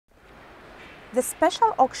The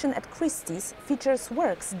special auction at Christie's features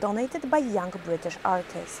works donated by young British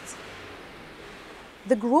artists.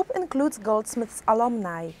 The group includes Goldsmiths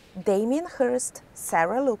alumni Damien Hirst,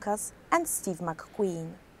 Sarah Lucas and Steve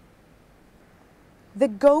McQueen. The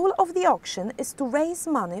goal of the auction is to raise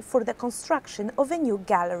money for the construction of a new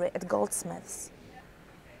gallery at Goldsmiths.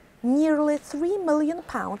 Nearly £3 million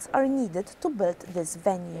are needed to build this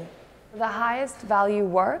venue. The highest value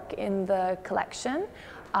work in the collection,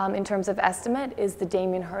 in terms of estimate, is the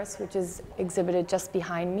Damien Hirst, which is exhibited just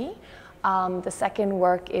behind me. The second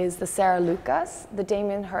work is the Sarah Lucas. The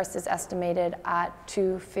Damien Hirst is estimated at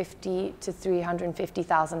 £250,000 to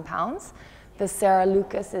 £350,000. The Sarah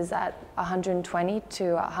Lucas is at £120,000 to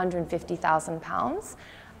 £150,000.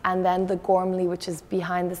 And then the Gormley, which is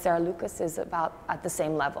behind the Sarah Lucas, is about at the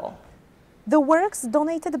same level. The works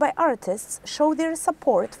donated by artists show their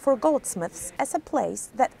support for Goldsmiths as a place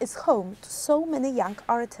that is home to so many young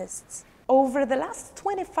artists. Over the last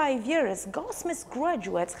 25 years, Goldsmiths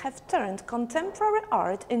graduates have turned contemporary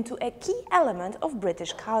art into a key element of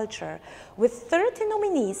British culture. With 30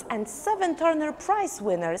 nominees and 7 Turner Prize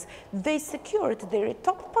winners, they secured their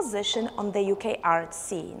top position on the UK art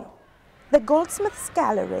scene. The Goldsmiths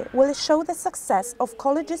Gallery will show the success of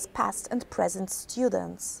college's past and present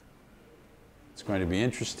students. It's going to be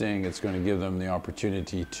interesting. It's going to give them the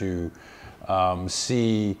opportunity to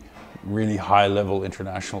see really high-level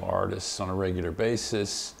international artists on a regular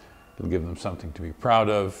basis. It'll give them something to be proud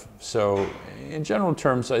of. So in general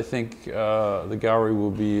terms, I think the gallery will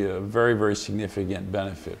be a very, very significant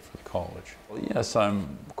benefit for the college. Well, yes,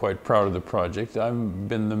 I'm quite proud of the project. I've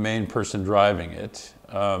been the main person driving it.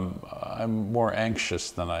 I'm more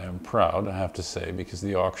anxious than I am proud, I have to say, because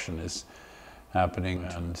the auction is happening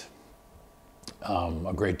and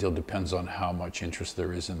a great deal depends on how much interest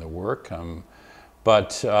there is in the work.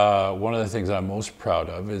 But one of the things I'm most proud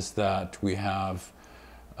of is that we have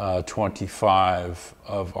 25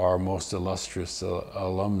 of our most illustrious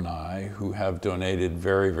alumni who have donated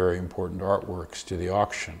very, very important artworks to the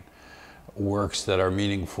auction. Works that are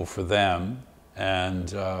meaningful for them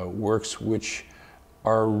and works which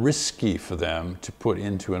are risky for them to put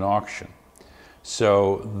into an auction.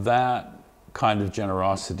 So that kind of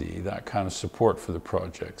generosity, that kind of support for the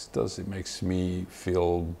projects it makes me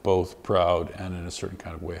feel both proud and in a certain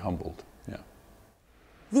kind of way humbled. Yeah.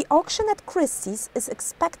 The auction at Christie's is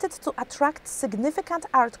expected to attract significant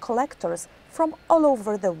art collectors from all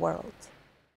over the world.